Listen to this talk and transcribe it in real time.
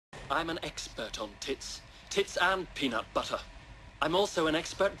I'm an expert on tits. Tits and peanut butter. I'm also an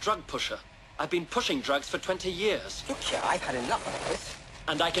expert drug pusher. I've been pushing drugs for 20 years. Look here, I've had enough of this.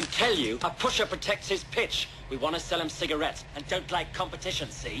 And I can tell you, a pusher protects his pitch. We want to sell him cigarettes and don't like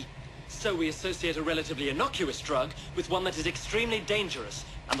competition, see? So we associate a relatively innocuous drug with one that is extremely dangerous.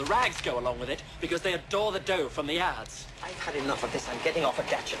 And the rags go along with it because they adore the dough from the ads. I've had enough of this. I'm getting off at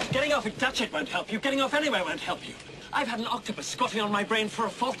Datchet. Getting off at Datchet won't help you. Getting off anywhere won't help you. I've had an octopus squatting on my brain for a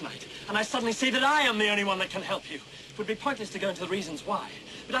fortnight, and I suddenly see that I am the only one that can help you. It would be pointless to go into the reasons why,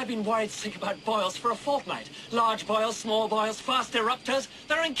 but I've been worried sick about boils for a fortnight. Large boils, small boils, fast eruptors.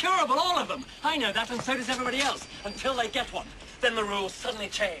 They're incurable, all of them. I know that, and so does everybody else, until they get one. Then the rules suddenly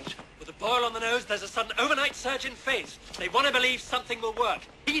change. With a boil on the nose, there's a sudden overnight surge in faith. They want to believe something will work.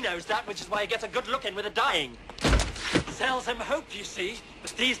 He knows that, which is why he gets a good look in with the dying. Sells him hope, you see.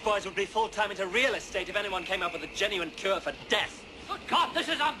 But these boys would be full-time into real estate if anyone came up with a genuine cure for death. Good God, this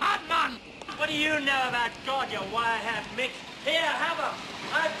is a madman! What do you know about God, you wire-haired mick? Here, have 'em.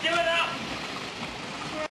 How dare